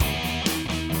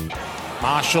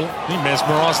Marshall, he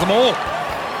mesmerised them all.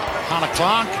 Hunter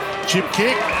Clark, chip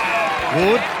kick.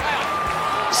 Wood.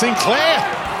 Sinclair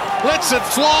lets it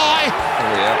fly.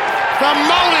 Oh, yeah. The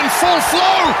Moan in full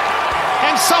flow.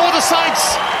 And so are the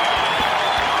Saints.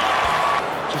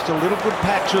 Just a little good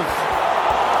patch of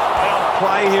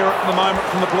play here at the moment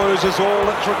from the Blues is all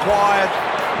that's required.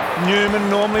 Newman,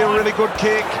 normally a really good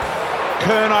kick.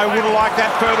 Curnow would have liked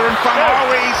that further in front. Oh,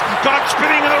 he's got it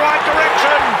spinning in the right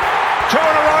direction. 2 in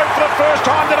a row for the first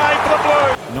time today for the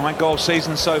Blues. 9-goal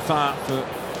season so far for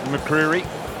McCreery.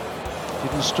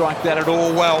 Didn't strike that at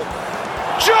all well.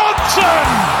 Johnson!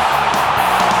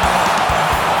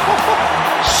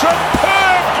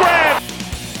 Superb grab!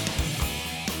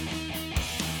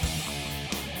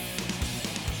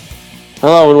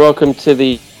 Hello and welcome to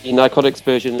the narcotics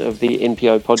version of the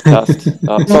NPO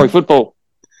podcast. Sorry, football.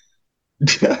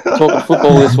 Talking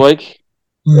football this week,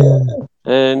 and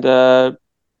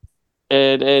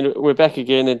we're back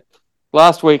again. And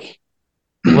last week,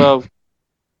 well,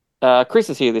 Chris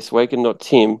is here this week and not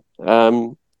Tim.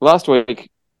 Last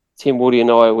week, Tim, Woody, and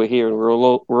I were here, and we're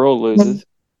all losers.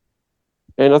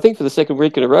 And I think for the second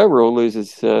week in a row, we're all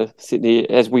losers sitting here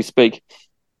as we speak.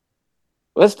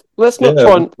 Let's not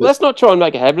try and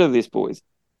make a habit of this, boys.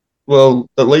 Well,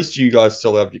 at least you guys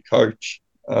still have your coach.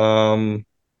 It's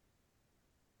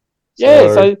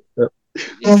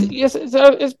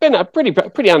been a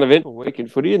pretty uneventful week in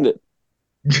footy, isn't it?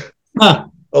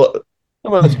 Not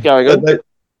much going on.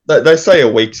 They say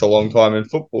a week's a long time in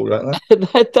football, don't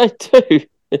they? They do.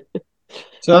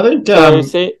 So I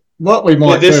think what we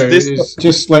might do is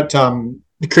just let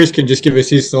Chris can just give us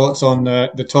his thoughts on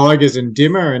the Tigers and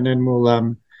Dimmer, and then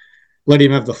we'll let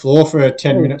him have the floor for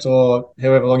 10 minutes or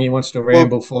however long he wants to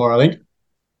ramble for, I think.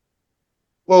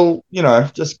 Well,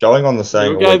 just going on the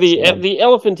same. We'll go the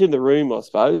elephant in the room, I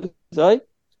suppose, eh?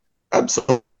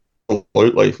 Absolutely.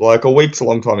 Like, a week's a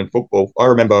long time in football. I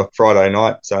remember Friday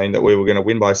night saying that we were going to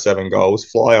win by 7 goals,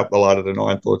 fly up the ladder to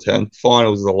 9th or 10th.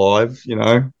 Finals alive,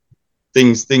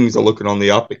 Things are looking on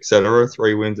the up, etc.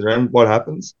 3 wins around. What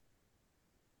happens?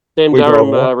 Sam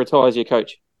Durham retires your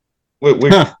coach.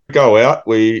 We go out.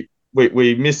 We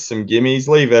miss some gimmies,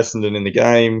 leave Essendon in the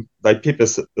game. They pip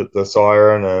us at the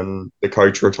siren, and the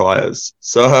coach retires.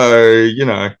 So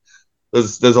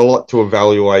there's a lot to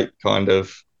evaluate, kind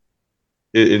of,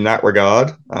 in that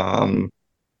regard. I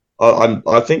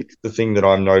think the thing that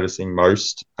I'm noticing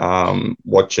most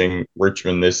watching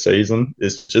Richmond this season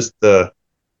is just the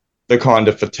kind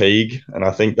of fatigue, and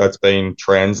I think that's been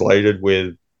translated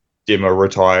with Dimmer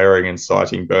retiring and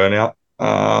citing burnout.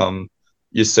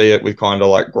 You see it with kind of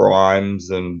like Grimes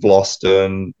and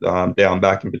Vlosten, down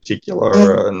back in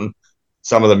particular, and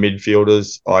some of the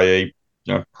midfielders, i.e.,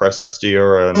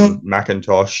 Prestia and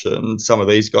McIntosh, and some of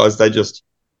these guys,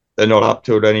 they're not up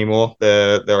to it anymore.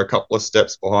 They're a couple of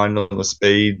steps behind on the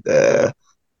speed.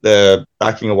 They're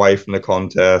backing away from the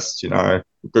contest.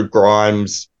 Good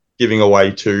Grimes giving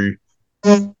away two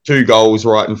goals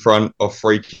right in front of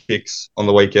free kicks on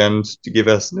the weekend to give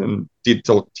Essendon,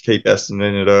 to keep Essendon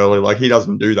in it early. Like, he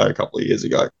doesn't do that a couple of years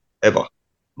ago, ever.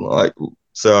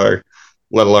 So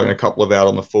let alone a couple of out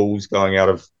on the fools going out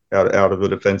of the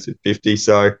defensive 50.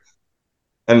 So,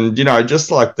 and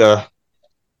just like it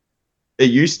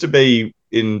used to be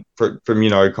from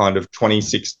kind of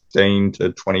 2016 to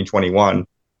 2021,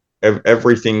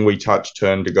 everything we touched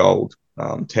turned to gold.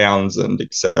 Townsend,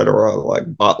 etc.,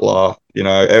 like Butler,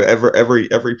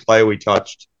 every player we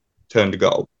touched turned to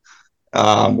gold.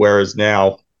 Whereas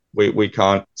now we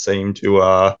can't seem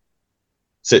to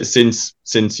since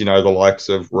the likes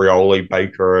of Rioli,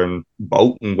 Baker, and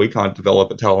Bolton, we can't develop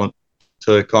a talent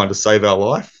to kind of save our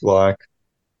life. Like,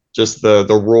 just the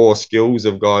raw skills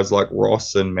of guys like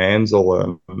Ross and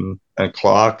Mansell and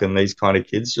Clark and these kind of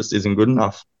kids just isn't good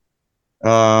enough.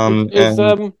 I don't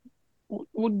know.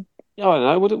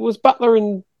 Was Butler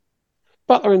and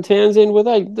Townsend, were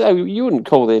they you wouldn't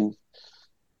call them?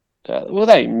 Were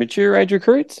they mature age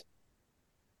recruits?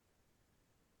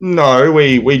 No,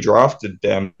 we drafted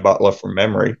Dan Butler from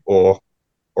memory, or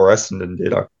Essendon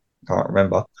did. I can't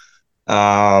remember.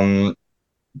 But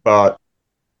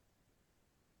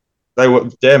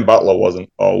Dan Butler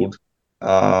wasn't old.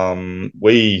 I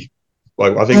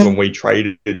think when we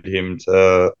traded him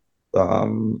to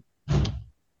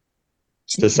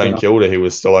St Kilda, he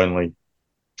was still only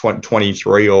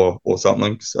 23 or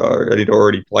something. So, and he'd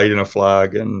already played in a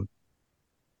flag and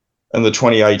the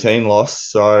 2018 loss.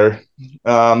 So,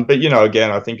 but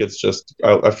again, I think it's just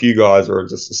a few guys are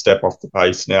just a step off the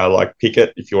pace now. Like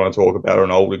Pickett, if you want to talk about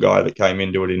an older guy that came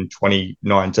into it in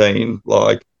 2019,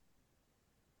 like,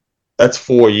 that's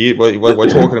 4 years. We're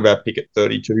talking about Pickett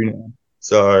 32 now.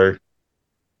 So,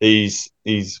 he's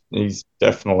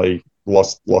definitely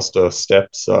lost a step.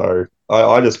 So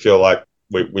I just feel like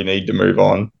we need to move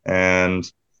on. And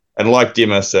like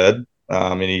Dimmer said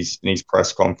in his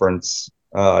press conference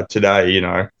today,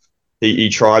 he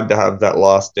tried to have that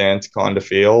last dance kind of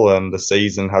feel, and the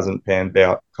season hasn't panned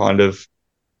out kind of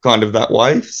that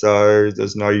way. So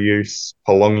there's no use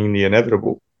prolonging the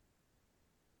inevitable.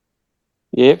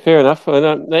 Yeah, fair enough.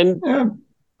 And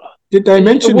did they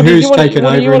mention who's taken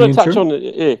over? You want to touch on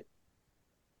it?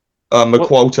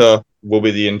 McQualter will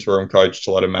be the interim coach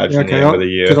till I'd imagine the end of the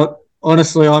year.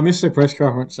 Honestly, I missed the press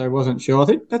conference, so I wasn't sure. I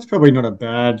think that's probably not a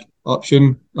bad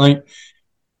option. Like,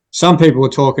 some people are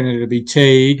talking it'll be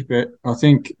Teague, but I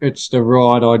think it's the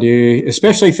right idea,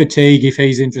 especially for Teague if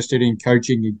he's interested in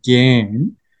coaching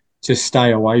again, to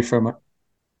stay away from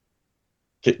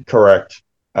it. Correct.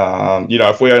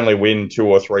 If we only win 2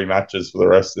 or 3 matches for the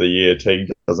rest of the year, Teague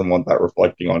doesn't want that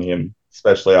reflecting on him,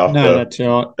 especially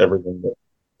after everything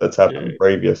that's happened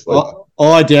previously.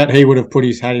 I doubt he would have put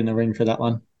his hat in the ring for that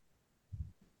one.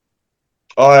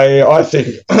 I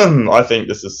think I think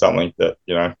this is something that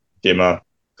Dimmer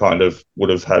kind of would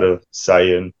have had a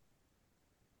say in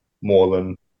more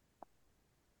than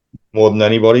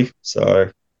anybody. So,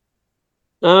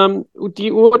 what do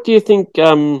you think?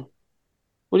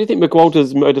 What do you think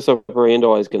McWalter's modus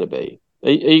operandi is going to be?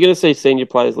 Are you going to see senior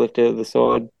players left out of the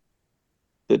side?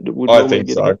 I think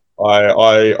so.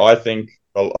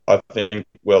 I think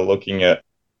we're looking at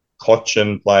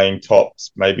Cochin playing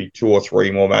tops, maybe 2 or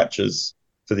 3 more matches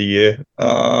for the year.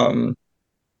 I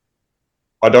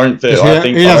don't think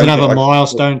he doesn't have a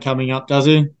milestone coming up, does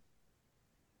he?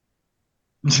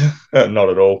 Not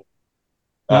at all.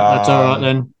 That's all right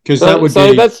then, because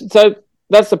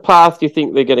that's the path you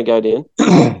think they're going to go down.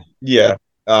 Yeah,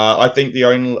 I think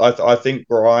I think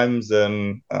Grimes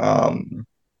and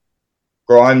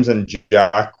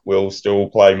Jack will still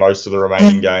play most of the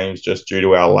remaining games just due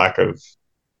to our lack of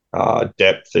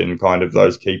depth in kind of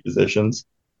those key positions.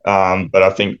 But I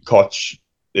think Koch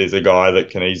is a guy that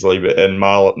can easily be, and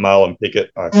Marlon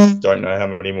Pickett, I don't know how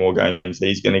many more games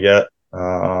he's going to get.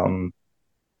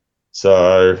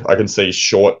 So I can see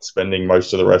Short spending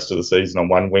most of the rest of the season on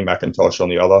one, wing McIntosh on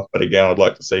the other. But again, I'd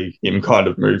like to see him kind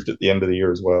of moved at the end of the year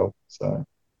as well. So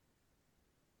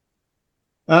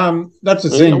that's the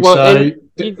thing. Well,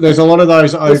 there's a lot of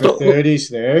those over 30s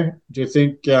there. Do you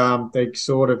think they're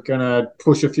sort of going to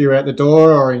push a few out the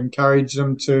door or encourage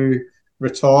them to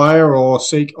retire or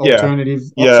seek alternative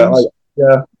options?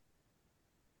 Yeah.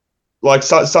 Like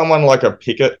someone like a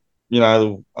Pickett,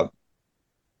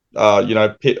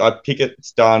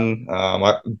 Pickett's done.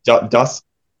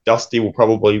 Dusty will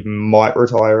probably might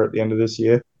retire at the end of this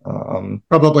year.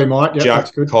 Probably might. Yeah,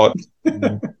 Jack that's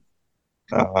good.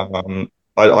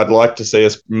 I'd like to see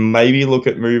us maybe look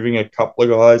at moving a couple of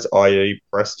guys, i.e.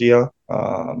 Prestia,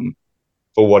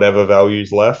 for whatever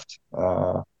value's left.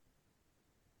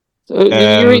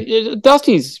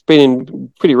 Dusty's been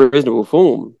in pretty reasonable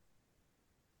form.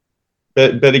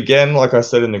 But again, like I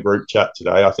said in the group chat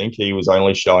today, I think he was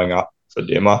only showing up for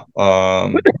Dimmer.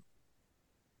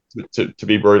 To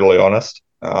be brutally honest,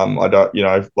 I don't,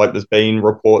 there's been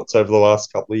reports over the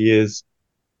last couple of years,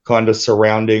 kind of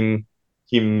surrounding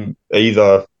him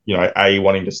either, A,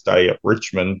 wanting to stay at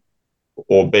Richmond,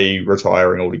 or B,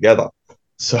 retiring altogether.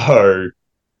 So,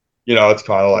 it's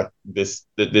kind of like this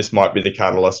might be the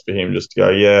catalyst for him just to go,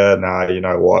 you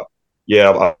know what?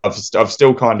 Yeah, I've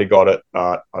still kind of got it,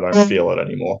 but I don't feel it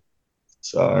anymore.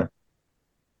 So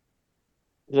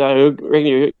you'll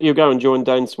go and join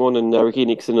Dane Swan and Ricky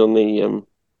Nixon on the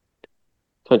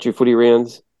country footy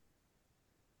rounds.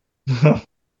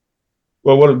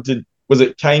 Well, was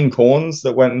it Kane Corns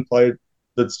that went and played?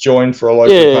 That's joined for a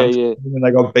local country, and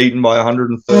they got beaten by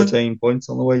 113 points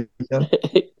on the weekend.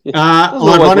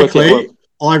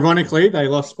 Ironically, they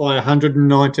lost by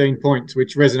 119 points,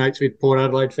 which resonates with Port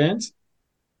Adelaide fans.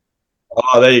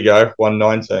 Oh, there you go,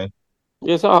 119.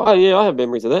 Yes, I have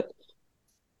memories of that.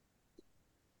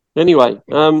 Anyway,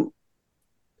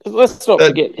 let's not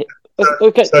forget.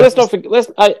 Let's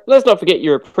not forget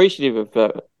you're appreciative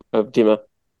of Dimmer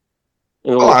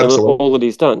and all that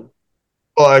he's done.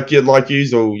 Like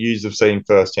you've seen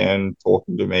firsthand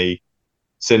talking to me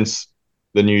since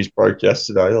the news broke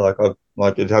yesterday.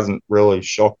 Like it hasn't really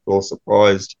shocked or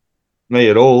surprised me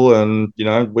at all. And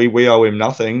we owe him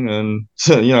nothing, and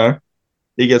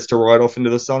he gets to ride off into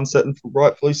the sunset, and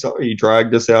rightfully so. He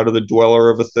dragged us out of the dweller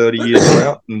of a 30-year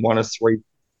drought and won us 3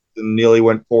 and nearly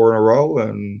went 4 in a row.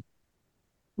 And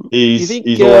he's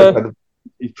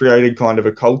created kind of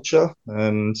a culture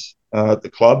and at the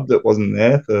club that wasn't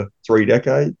there for 3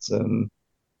 decades. And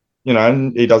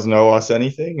and he doesn't owe us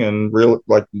anything, and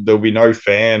there'll be no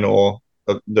fan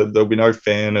there'll be no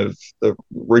fan of the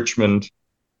Richmond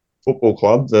Football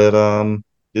Club that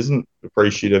isn't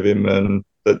appreciative of him and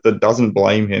that doesn't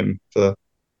blame him for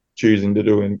choosing to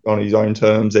do it on his own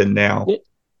terms and now.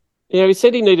 Yeah, he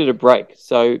said he needed a break.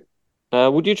 So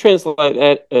would you translate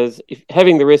that as if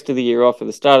having the rest of the year off at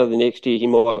the start of the next year, he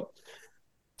might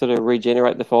sort of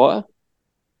regenerate the fire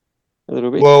a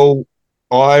little bit? Well,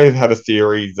 I have a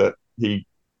theory that he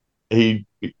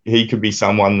could be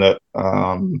someone that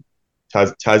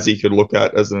Tassie could look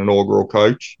at as an inaugural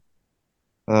coach.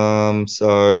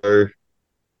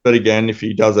 But again, if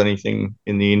he does anything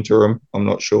in the interim, I'm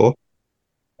not sure.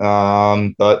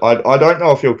 But I don't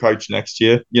know if he'll coach next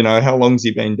year. How long's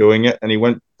he been doing it? And he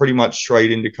went pretty much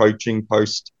straight into coaching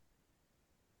post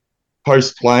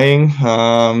playing.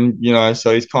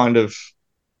 So he's kind of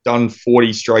done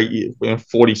 40 straight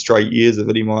years of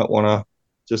it. He might want to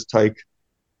just take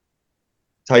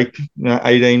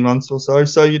 18 months or so.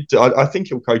 So I think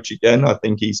he'll coach again. I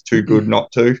think he's too good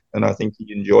not to, and I think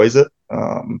he enjoys it.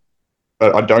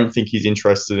 But I don't think he's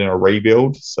interested in a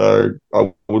rebuild. So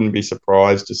I wouldn't be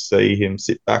surprised to see him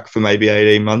sit back for maybe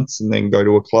 18 months and then go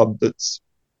to a club that's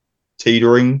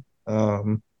teetering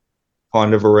kind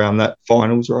of around that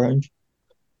finals range.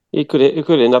 It could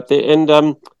end up there.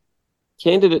 And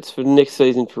candidates for next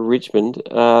season for Richmond,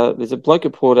 there's a bloke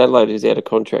at Port Adelaide who's out of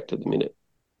contract at the minute.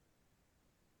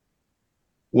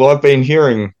 Well, I've been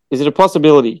hearing... Is it a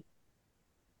possibility?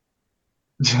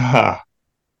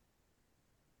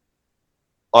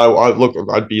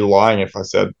 I'd be lying if I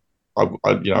said I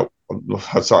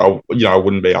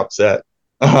wouldn't be upset.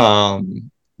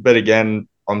 But again,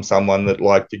 I'm someone that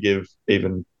like to give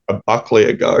even a Buckley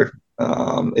a go,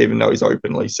 even though he's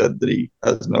openly said that he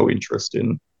has no interest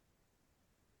in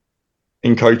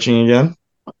coaching again.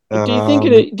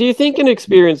 Do you think an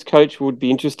experienced coach would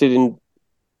be interested in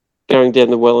going down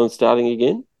the well and starting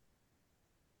again?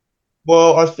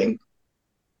 Well, I think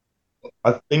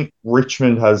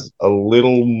Richmond has a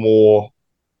little more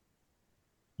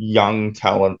young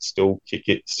talent still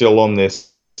on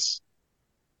this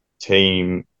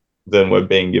team than we're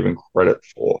being given credit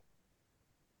for.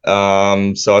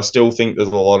 So I still think there's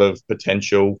a lot of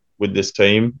potential with this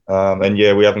team. And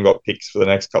yeah, we haven't got picks for the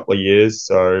next couple of years,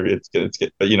 so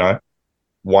but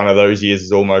one of those years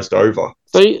is almost over.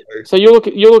 So you're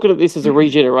looking at this as a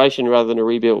regeneration rather than a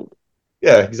rebuild.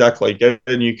 Yeah, exactly. Get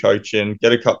a new coach in,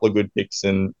 get a couple of good picks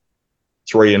in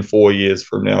 3 and 4 years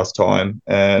from now's time,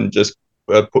 and just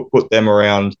put them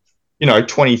around,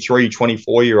 23,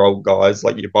 24-year-old guys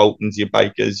like your Boltons, your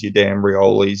Bakers, your Dan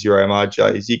Briolis, your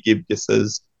MRJs, your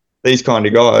Gibgises, these kind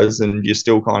of guys, and you're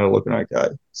still kind of looking okay.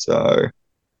 So,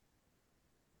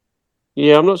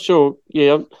 yeah, I'm not sure.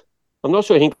 Yeah, I'm not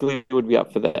sure Hinkley would be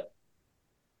up for that.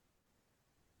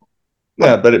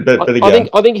 Yeah, but again,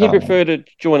 I think he'd prefer to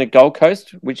join a Gold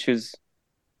Coast, which is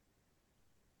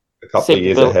a couple of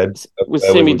years ahead. Was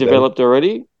semi-developed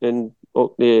already, and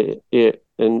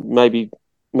and maybe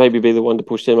be the one to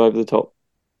push them over the top.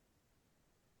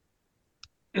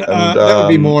 That would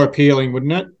be more appealing,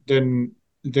 wouldn't it,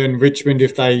 than Richmond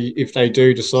if they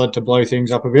do decide to blow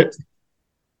things up a bit.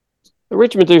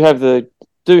 Richmond do have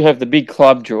the big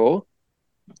club draw.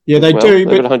 Yeah, they do.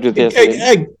 But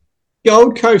 100,000.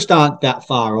 Gold Coast aren't that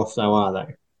far off, though, are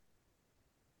they?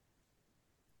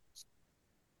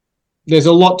 There's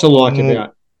a lot to like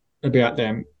about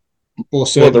them, or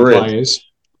certain players.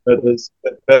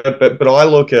 But I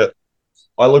look at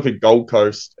Gold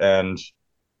Coast and,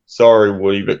 sorry,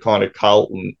 Woody, but kind of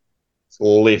Carlton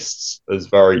lists as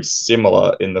very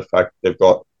similar in the fact they've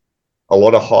got a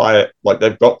lot of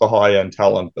they've got the high end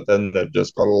talent, but then they've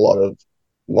just got a lot of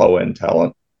low end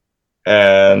talent.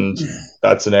 And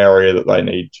that's an area that they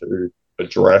need to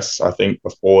address, I think,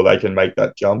 before they can make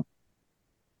that jump.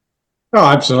 Oh,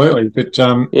 absolutely. But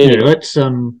let's. I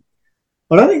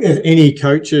don't think there's any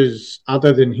coaches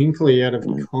other than Hinkley out of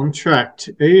contract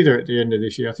either at the end of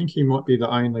this year. I think he might be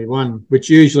the only one, which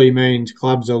usually means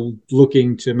clubs are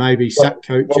looking to maybe sack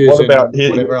coaches and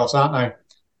whatever else, aren't they?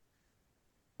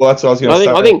 Well, that's what I was going to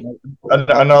say. I think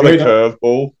another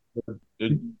curveball.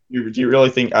 Do you really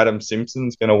think Adam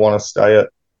Simpson's going to want to stay at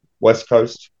West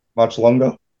Coast much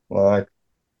longer?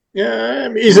 Yeah,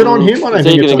 is it on him? I don't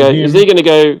think it's on him. Is he going to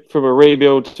go from a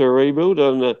rebuild to a rebuild?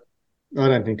 I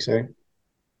don't think so.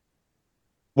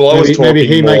 Well, maybe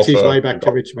he makes his way back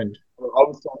to Richmond. I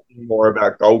was talking more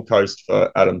about Gold Coast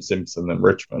for Adam Simpson than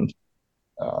Richmond.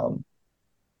 I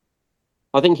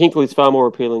think Hinkley's far more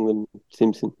appealing than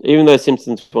Simpson, even though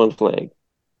Simpson's one flag.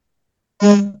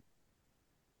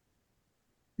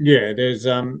 Yeah, there's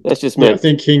that's just me. I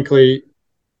think Hinkley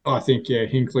I think, yeah,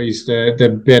 Hinkley's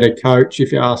the better coach,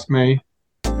 if you ask me.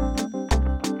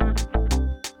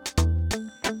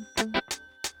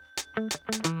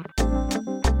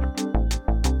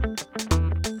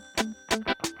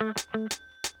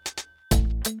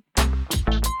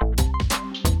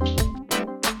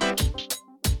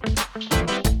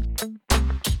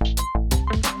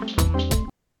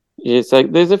 Yeah, so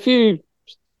there's a few.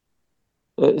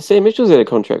 Sam Mitchell's out of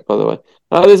contract, by the way.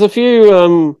 There's a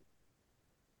few.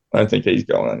 I don't think he's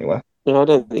going anywhere. No, I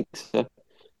don't think so.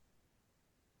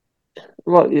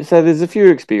 Right, so there's a few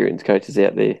experienced coaches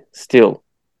out there still.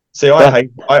 See, I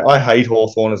hate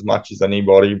Hawthorn as much as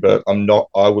anybody, but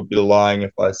I would be lying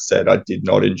if I said I did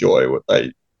not enjoy what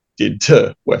they did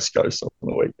to West Coast on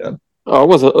the weekend. Oh,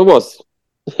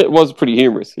 it was pretty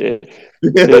humorous. Yeah,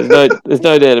 there's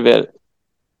no doubt about it.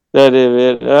 No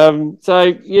doubt about it. So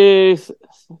yes,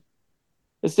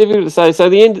 it's difficult to say. So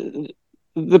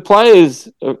the players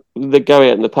that go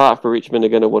out in the park for Richmond are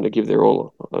going to want to give their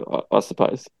all, I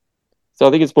suppose. So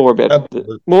I think it's more about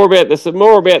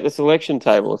the selection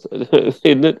table,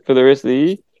 isn't it, for the rest of the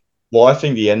year? Well, I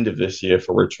think the end of this year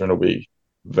for Richmond will be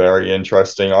very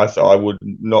interesting. I would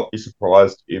not be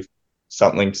surprised if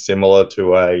something similar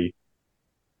to a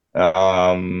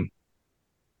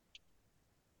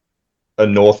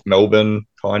North Melbourne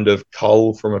kind of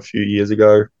cull from a few years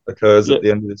ago occurs at the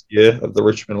end of this year of the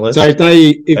Richmond list. So if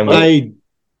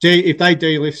they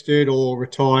delisted or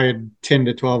retired 10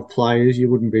 to 12 players, you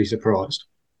wouldn't be surprised.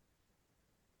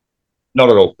 Not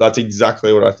at all. That's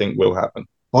exactly what I think will happen.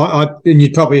 And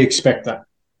you'd probably expect that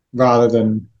rather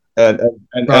than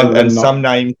some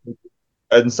names,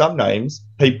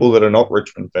 people that are not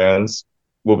Richmond fans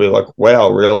will be like, "Wow,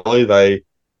 really?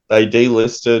 They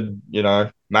delisted,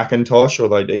 McIntosh, or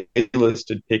they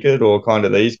delisted Pickett, or kind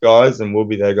of these guys," and we'll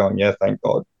be there going, "Yeah, thank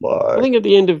God." I think at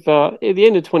the end of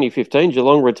 2015,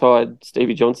 Geelong retired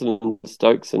Stevie Johnson and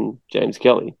Stokes and James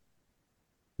Kelly.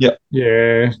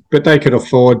 Yeah, but they could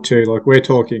afford to. Like, we're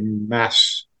talking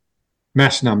mass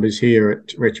numbers here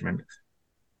at Richmond.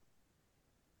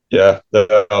 Yeah,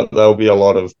 there'll be a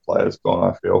lot of players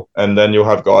gone, I feel, and then you'll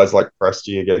have guys like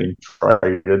Prestia getting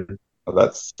traded.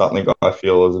 That's something I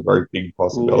feel is a very big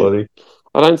possibility. Yeah.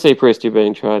 I don't see Prestia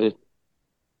being traded.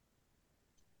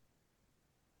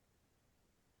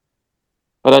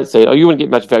 I don't see it. You wouldn't get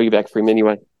much value back for him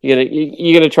anyway. You're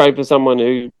gonna trade for someone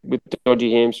who with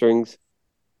dodgy hamstrings.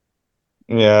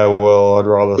 Yeah, well, I'd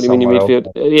rather put him in your midfield.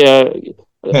 Else. Yeah,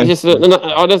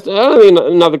 I don't think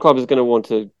another club is going to want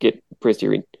to get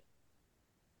Prestia in.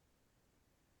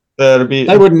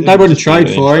 They wouldn't trade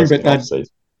for him, but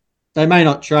they may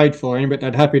not trade for him, but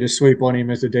they'd happy to sweep on him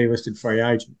as a delisted free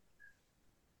agent.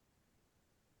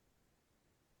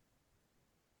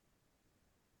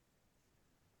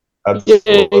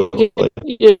 Absolutely.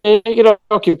 Yeah, he could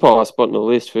occupy a spot on the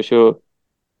list for sure.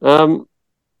 How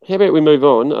about we move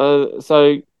on?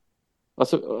 So I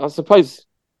suppose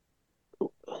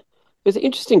there's an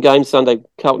interesting game Sunday,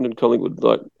 Carlton and Collingwood.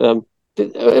 Like, am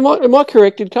I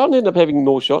correct? Did Carlton end up having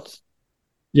more shots?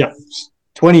 Yeah,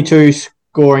 22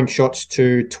 scoring shots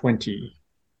to 20.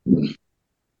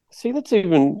 See, that's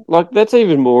even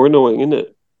more annoying, isn't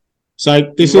it?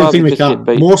 So this is the thing with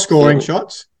Carlton: more scoring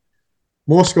shots,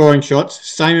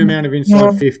 same amount of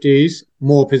inside 50s,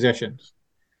 more possessions,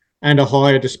 and a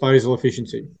higher disposal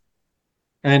efficiency,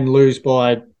 and lose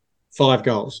by 5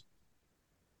 goals.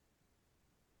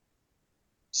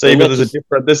 But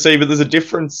there's a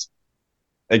difference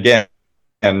again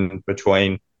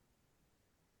between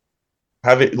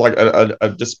having like a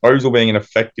disposal being an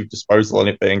effective disposal and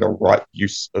it being a right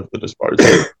use of the disposal.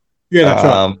 Yeah, that's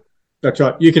right. That's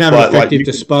right. You can have an effective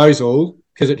disposal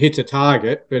because it hits a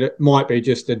target, but it might be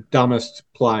just the dumbest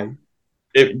play.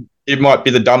 It might be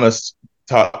the dumbest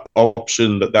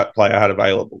option that player had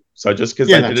available. So just because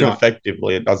they did it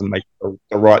effectively, it doesn't make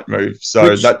the right move.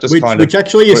 So which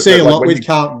actually you see a lot with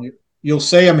Carlton. You'll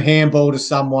see them handball to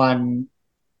someone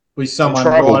with someone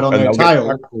right on their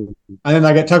tail, and then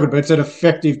they get tackled. But it's an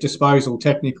effective disposal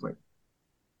technically.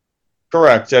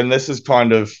 Correct, and this is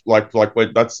kind of like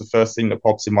that's the first thing that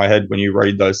pops in my head when you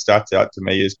read those stats out to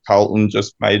me is Carlton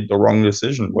just made the wrong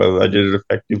decision, whether they did it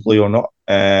effectively or not.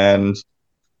 And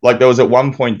like there was at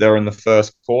one point there in the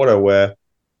first quarter where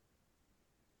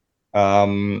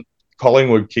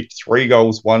Collingwood kicked 3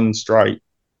 goals, 1 straight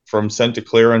from centre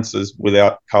clearances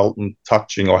without Carlton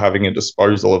touching or having a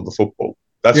disposal of the football.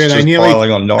 That's just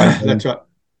piling on 19. That's right.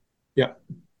 Yeah.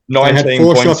 19 they had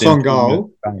 4 shots on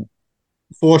goal.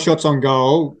 4 shots on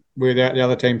goal without the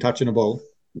other team touching the ball.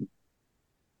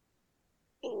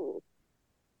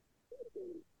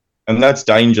 And that's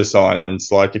danger signs.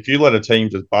 Like if you let a team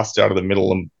just bust out of the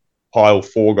middle and pile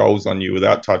 4 goals on you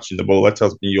without touching the ball, that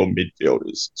tells me your midfield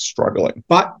is struggling.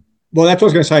 But, well, that's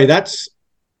what I was going to say.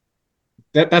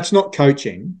 That's not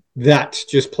coaching. That's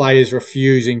just players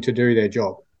refusing to do their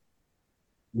job.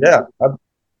 Yeah,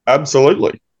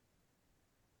 absolutely.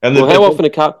 And how often are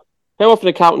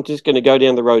Carlton just going to go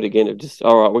down the road again of just,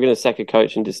 all right, we're going to sack a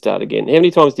coach and just start again? How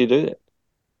many times do you do that?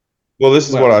 Well, this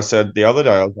is what I said the other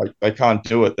day. I was like, they can't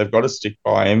do it. They've got to stick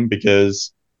by him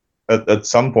because at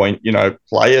some point, you know,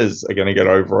 players are going to get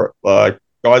over it. Like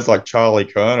guys like Charlie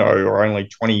Curnow are only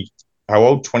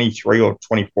 23 or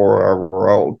 24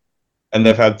 old, and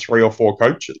they've had 3 or 4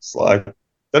 coaches. Like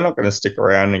they're not going to stick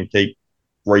around and keep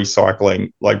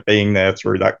recycling, like being there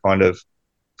through that kind of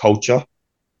culture.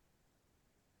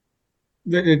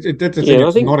 That's the thing.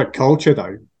 It's not a culture,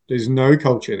 though. There's no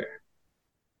culture there.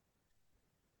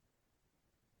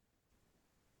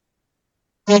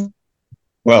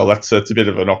 Well, that's a bit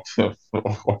of an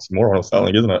oxymoron or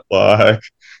something, isn't it? Like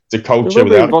it's a culture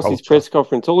without a culture. Voss's press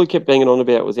conference, all he kept banging on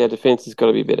about was our defence has got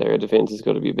to be better. Our defence has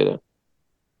got to be better.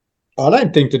 I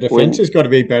don't think the defence has got to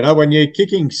be better. When you're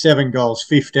kicking 7 goals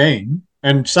 15,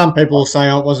 and some people will say,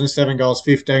 oh, it wasn't 7 goals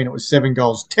 15, it was 7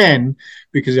 goals 10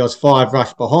 because there was 5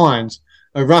 rush behinds.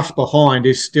 A rush behind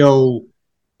is still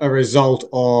a result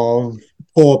of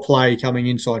poor play coming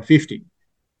inside 50.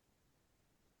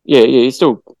 Yeah, you're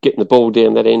still getting the ball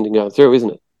down that end and going through,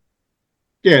 isn't it?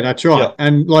 Yeah, that's right. Yeah.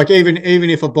 And like even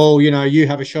if a ball, you know, you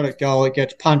have a shot at goal, it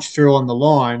gets punched through on the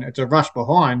line, it's a rush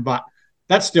behind, but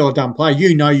that's still a dumb play.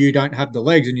 You know you don't have the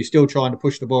legs and you're still trying to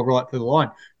push the ball right to the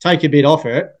line. Take a bit off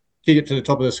it, kick it to the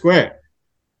top of the square.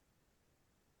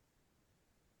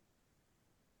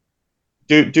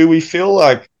 Do we feel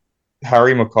like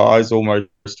Harry Mackay's almost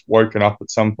woken up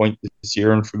at some point this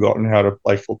year and forgotten how to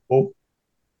play football?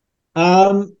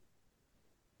 The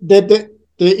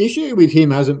issue with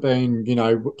him hasn't been, you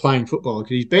know, playing football,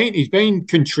 because he's been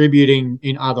contributing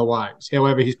in other ways.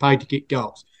 However, he's paid to kick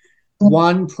goals.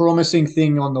 One promising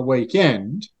thing on the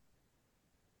weekend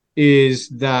is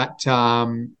that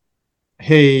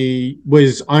he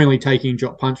was only taking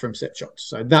drop punch from set shots,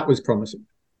 so that was promising.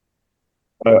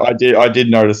 I did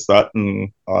notice that,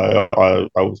 and I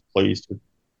was pleased with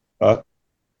that.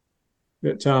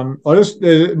 But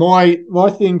my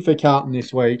thing for Carlton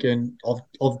this week, and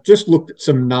I've just looked at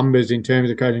some numbers in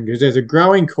terms of coaching, because there's a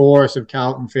growing chorus of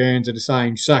Carlton fans that are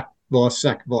saying sack Voss,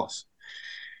 sack Voss.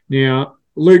 Now,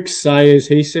 Luke Sayers,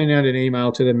 he sent out an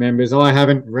email to the members. I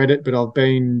haven't read it, but I've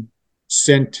been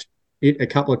sent it a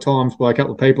couple of times by a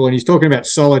couple of people, and he's talking about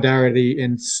solidarity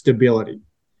and stability.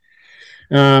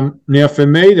 Now, for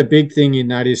me, the big thing in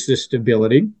that is the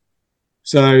stability.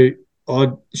 So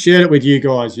I shared it with you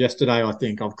guys yesterday, I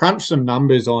think. I've crunched some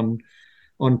numbers on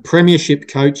premiership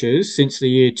coaches since the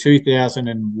year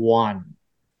 2001.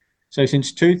 So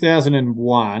since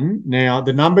 2001, now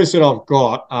the numbers that I've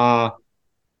got are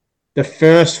the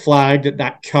first flag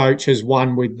that coach has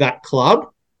won with that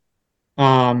club,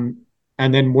 and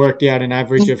then worked out an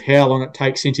average of how long it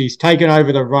takes since he's taken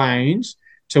over the reins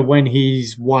to when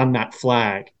he's won that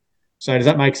flag. So does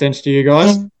that make sense to you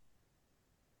guys?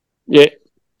 Yeah.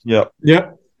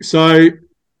 Yep. So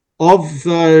of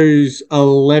those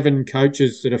 11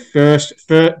 coaches that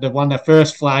are that won the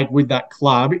first flag with that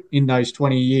club in those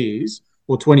 20 years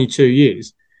or 22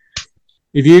 years,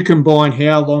 if you combine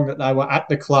how long that they were at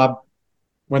the club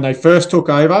when they first took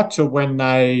over to when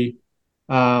they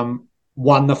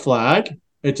won the flag,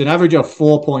 it's an average of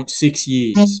 4.6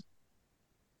 years.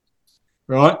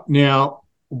 Right? Now,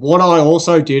 what I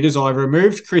also did is I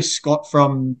removed Chris Scott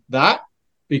from that,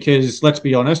 because let's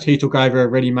be honest, he took over a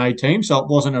ready-made team, so it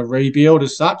wasn't a rebuild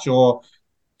as such or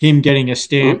him getting a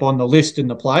stamp on the list and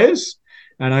the players.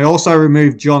 And I also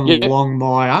removed John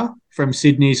Longmire from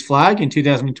Sydney's flag in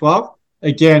 2012.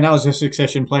 Again, that was a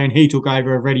succession plan. He took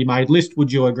over a ready-made list.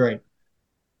 Would you agree?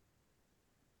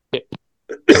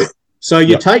 So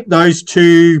you take those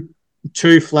two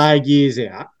flag years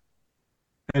out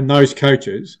and those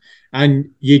coaches,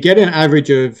 and you get an average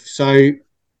of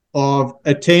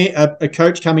a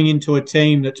coach coming into a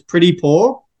team that's pretty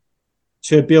poor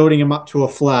to building them up to a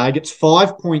flag. It's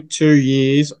 5.2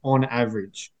 years on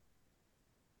average,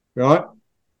 right?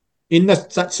 In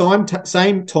that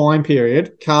same time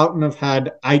period, Carlton have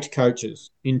had 8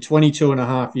 coaches in 22 and a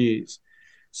half years.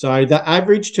 So the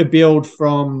average to build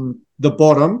from the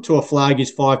bottom to a flag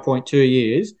is 5.2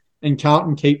 years, and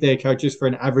Carlton keep their coaches for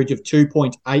an average of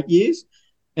 2.8 years.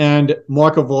 And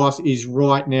Michael Voss is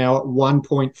right now at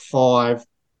 1.5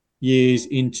 years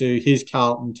into his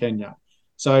Carlton tenure.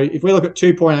 So if we look at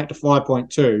 2.8 to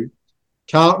 5.2,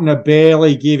 Carlton are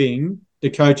barely giving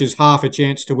the coaches half a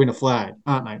chance to win a flag,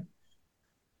 aren't they?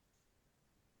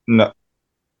 No.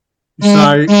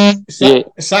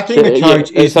 So sacking the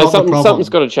coach is not the problem. Something's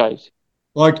got to change.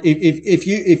 Like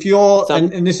if you're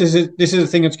and this is a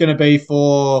thing that's going to be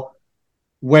for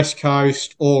West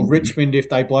Coast or Richmond if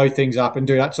they blow things up and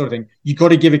do that sort of thing. You got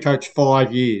to give a coach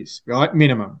 5 years, right,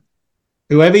 minimum.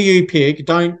 Whoever you pick,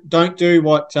 don't do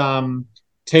what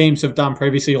teams have done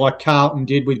previously, like Carlton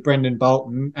did with Brendan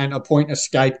Bolton, and appoint a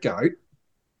scapegoat.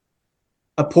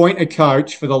 Appoint a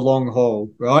coach for the long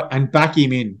haul, right, and back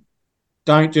him in.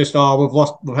 Don't just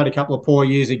we've had a couple of poor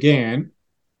years again.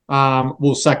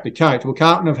 We'll sack the coach. Well,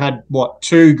 Carlton have had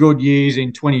 2 good years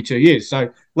in 22 years.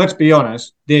 So let's be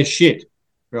honest, they're shit,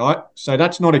 right? So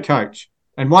that's not a coach.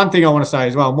 And one thing I want to say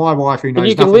as well, my wife who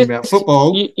knows nothing about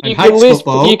football and hates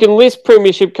football. You can list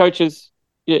premiership coaches.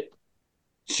 Yeah.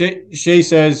 She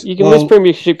says... You can list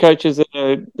premiership coaches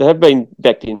that have been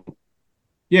backed in.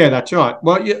 Yeah, that's right.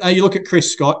 Well, you look at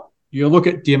Chris Scott, you look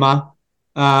at Dimmer,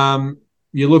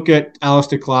 you look at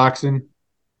Alistair Clarkson.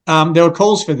 There were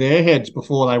calls for their heads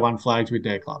before they won flags with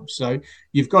their clubs. So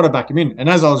you've got to back them in. And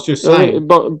as I was just saying,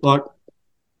 my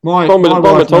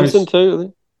wife Thompson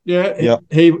too. Yeah.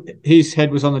 His head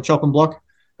was on the chopping block.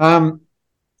 My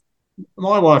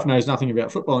wife knows nothing about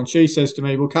football, and she says to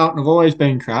me, well, Carlton have always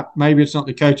been crap. Maybe it's not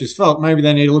the coach's fault. Maybe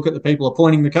they need to look at the people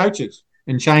appointing the coaches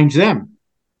and change them.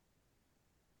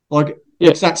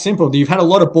 It's that simple. You've had a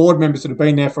lot of board members that have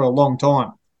been there for a long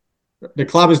time. The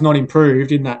club has not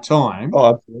improved in that time.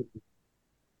 Oh, absolutely.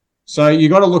 So you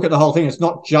got to look at the whole thing. It's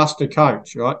not just a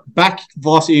coach, right? Back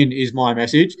Voss in is my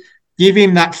message. Give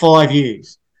him that 5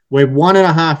 years. We're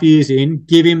 1.5 years in.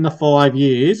 Give him the 5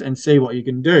 years and see what you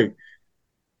can do.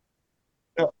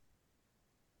 Yeah.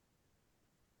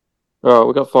 All right,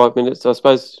 we've got 5 minutes. I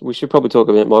suppose we should probably talk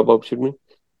about my Bob, shouldn't we?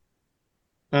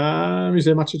 Is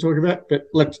there much to talk about? But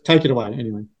let's take it away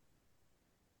anyway.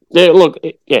 Yeah, look,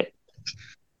 yeah.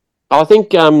 I think,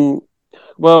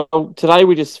 today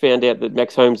we just found out that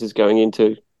Max Holmes is going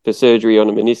into for surgery on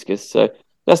a meniscus, so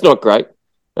that's not great.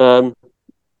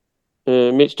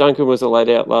 Mitch Duncan was laid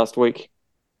out last week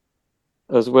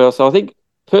as well, so I think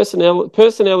personnel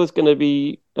is going to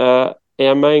be our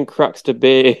main crux to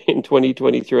bear in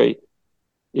 2023.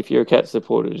 If you're a Cat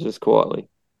supporter, just quietly.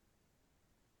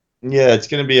 Yeah, it's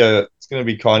going to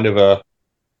be kind of a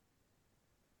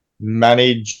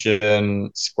manage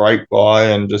and scrape by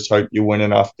and just hope you win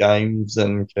enough games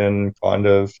and can kind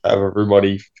of have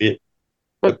everybody fit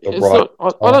at the right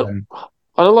time.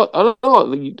 I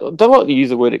don't like to use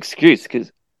the word excuse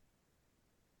because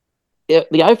the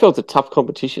AFL's a tough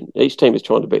competition. Each team is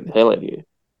trying to beat the hell out of you.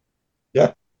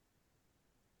 Yeah.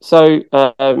 So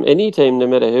any team, no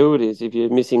matter who it is, if you're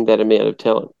missing that amount of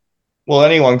talent. Well,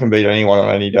 anyone can beat anyone on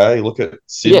any day. Look at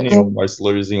Sydney almost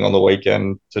losing on the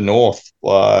weekend to North.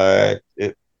 Like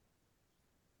it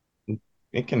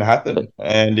can happen.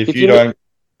 And if you're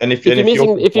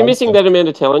missing that amount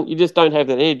of talent, you just don't have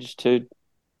that edge to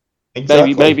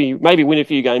maybe win a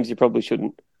few games you probably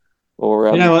shouldn't,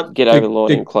 or get over the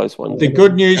line in close ones. The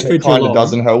good news for Geelong kind of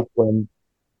doesn't help when.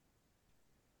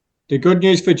 The good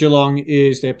news for Geelong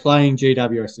is they're playing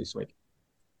GWS this week.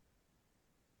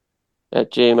 At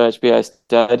GMHBA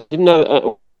Stadium. I didn't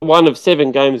know one of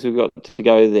 7 games we've got to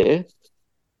go there.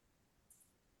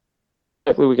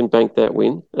 Hopefully we can bank that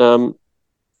win. But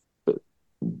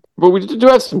we do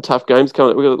have some tough games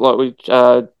coming up. We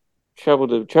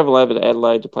travel over to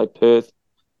Adelaide to play Perth.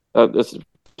 Travel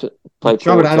to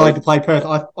Adelaide to play Perth.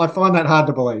 I find that hard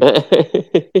to believe.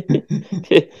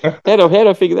 How do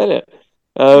I figure that out?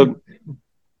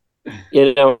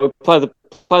 We play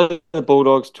the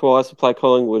Bulldogs twice. We play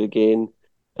Collingwood again.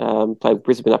 Play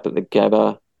Brisbane up at the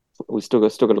Gabba. We still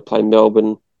got to play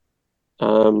Melbourne.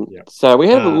 So we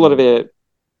had a lot of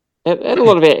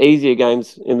our easier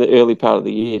games in the early part of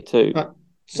the year too.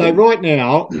 So right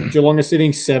now, Geelong are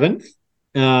sitting 7th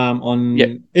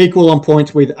equal on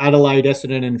points with Adelaide,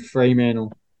 Essendon, and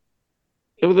Fremantle.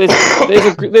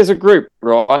 There's a group,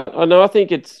 right? I know. I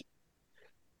think it's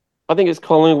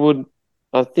Collingwood.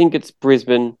 I think it's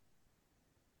Brisbane,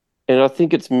 and I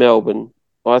think it's Melbourne.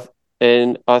 I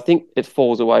think it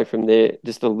falls away from there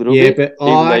just a little bit. Yeah, but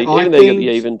even though you got the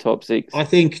even top 6. I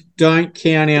think don't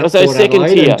count out Port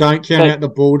Adelaide and don't count out the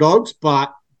Bulldogs,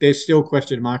 but there's still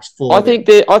question marks for. I think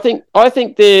they're tier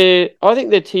 1A. I don't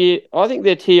think they're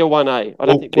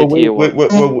tier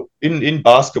 1. In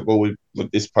basketball with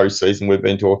this postseason, we've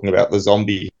been talking about the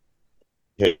zombie.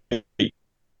 You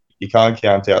can't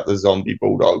count out the zombie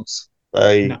Bulldogs.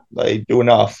 They do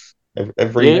enough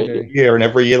every year, and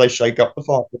every year they shake up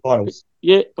the finals.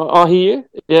 Yeah, I hear you.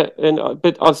 Yeah,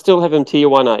 but I'd still have them tier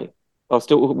 1A. I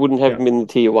still wouldn't have them in the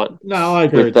tier 1. No, I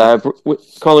agree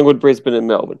with Collingwood, Brisbane, and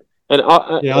Melbourne.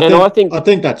 I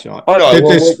think that's right.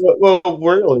 Well,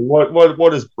 really,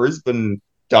 what has Brisbane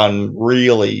done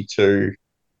really to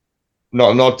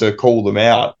not to call them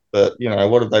out, but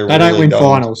what have they really don't win done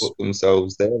finals. to put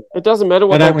themselves there? It doesn't matter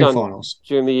what they've done finals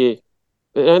during the year.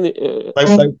 They're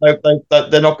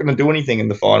not going to do anything in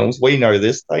the finals. We know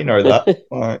this. They know that.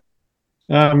 Right.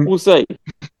 We'll see.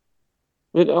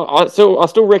 I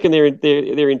still reckon they're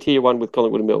in tier 1 with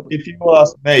Collingwood and Melbourne. If you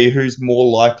ask me, who's more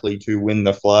likely to win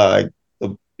the flag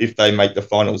if they make the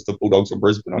finals, the Bulldogs or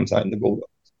Brisbane? I'm saying the Bulldogs.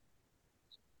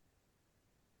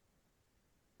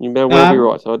 You may well be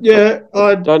right.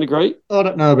 I don't agree. I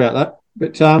don't know about that,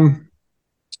 but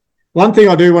one thing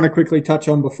I do want to quickly touch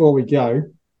on before we go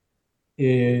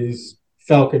is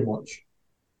Falcon Watch.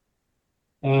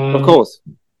 Of course.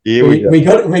 Yeah, we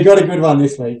got a good one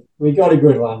this week. We got a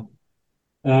good one.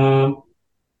 The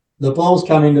ball's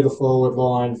come into the forward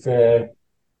line for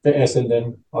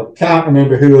Essendon. I can't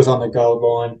remember who was on the goal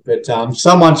line, but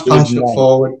someone's punched it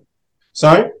forward.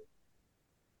 Sorry?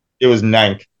 It was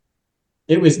Nank.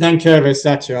 It was Nankervis,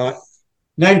 that's right.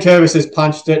 Nankervis has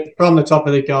punched it from the top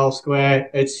of the goal square.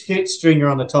 It's hit Stringer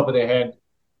on the top of the head,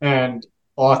 and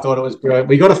I thought it was brilliant.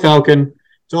 We got a Falcon.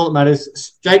 It's all that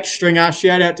matters. Jake Stringer,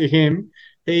 shout out to him.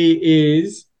 He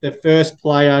is the first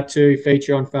player to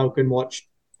feature on Falcon Watch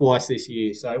twice this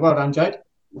year. So well done, Jake.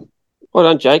 Well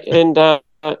done, Jake. And I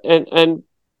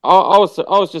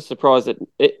was just surprised that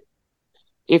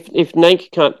if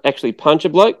Nank can't actually punch a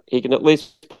bloke, he can at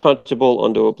least punch a ball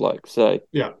onto a bloke. So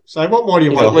yeah. So what more do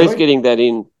you want? At least getting that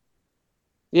in.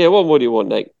 Yeah. What more do you want,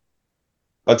 Nank?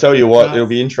 I'll tell you what. It'll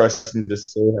be interesting to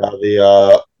see how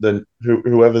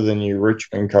whoever the new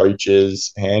Richmond coach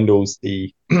is handles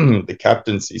the the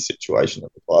captaincy situation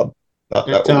at the club. That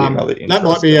will be another. That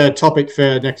might be a topic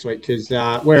for next week because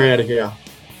we're out of here.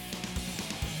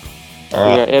 All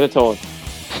right. Out of time.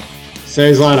 See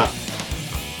you later.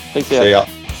 Thanks, See ya.